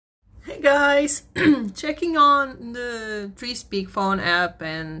Guys, checking on the Tree Speak phone app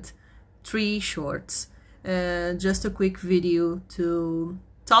and Tree Shorts. Just a quick video to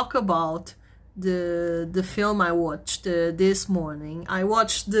talk about the film I watched this morning. I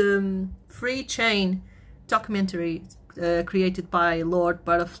watched the Freechain documentary created by Lord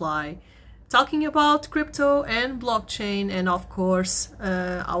Butterfly, talking about crypto and blockchain, and of course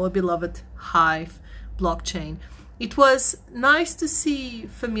our beloved Hive blockchain. It was nice to see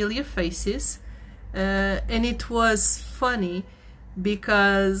familiar faces, and it was funny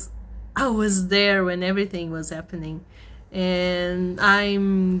because I was there when everything was happening, and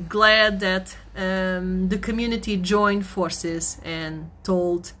I'm glad that the community joined forces and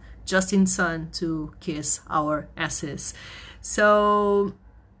told Justin Sun to kiss our asses. So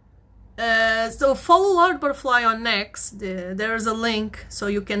follow Lord Butterfly on X. There's a link so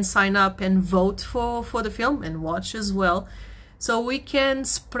you can sign up and vote for the film and watch as well, so we can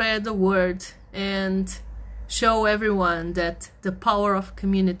spread the word and show everyone that the power of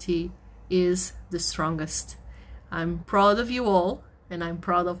community is the strongest. I'm proud of you all, and I'm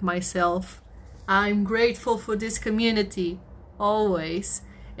proud of myself. I'm grateful for this community always,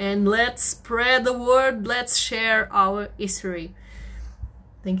 and let's spread the word. Let's share our history.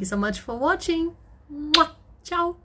 Thank you so much for watching. Mwah! Ciao!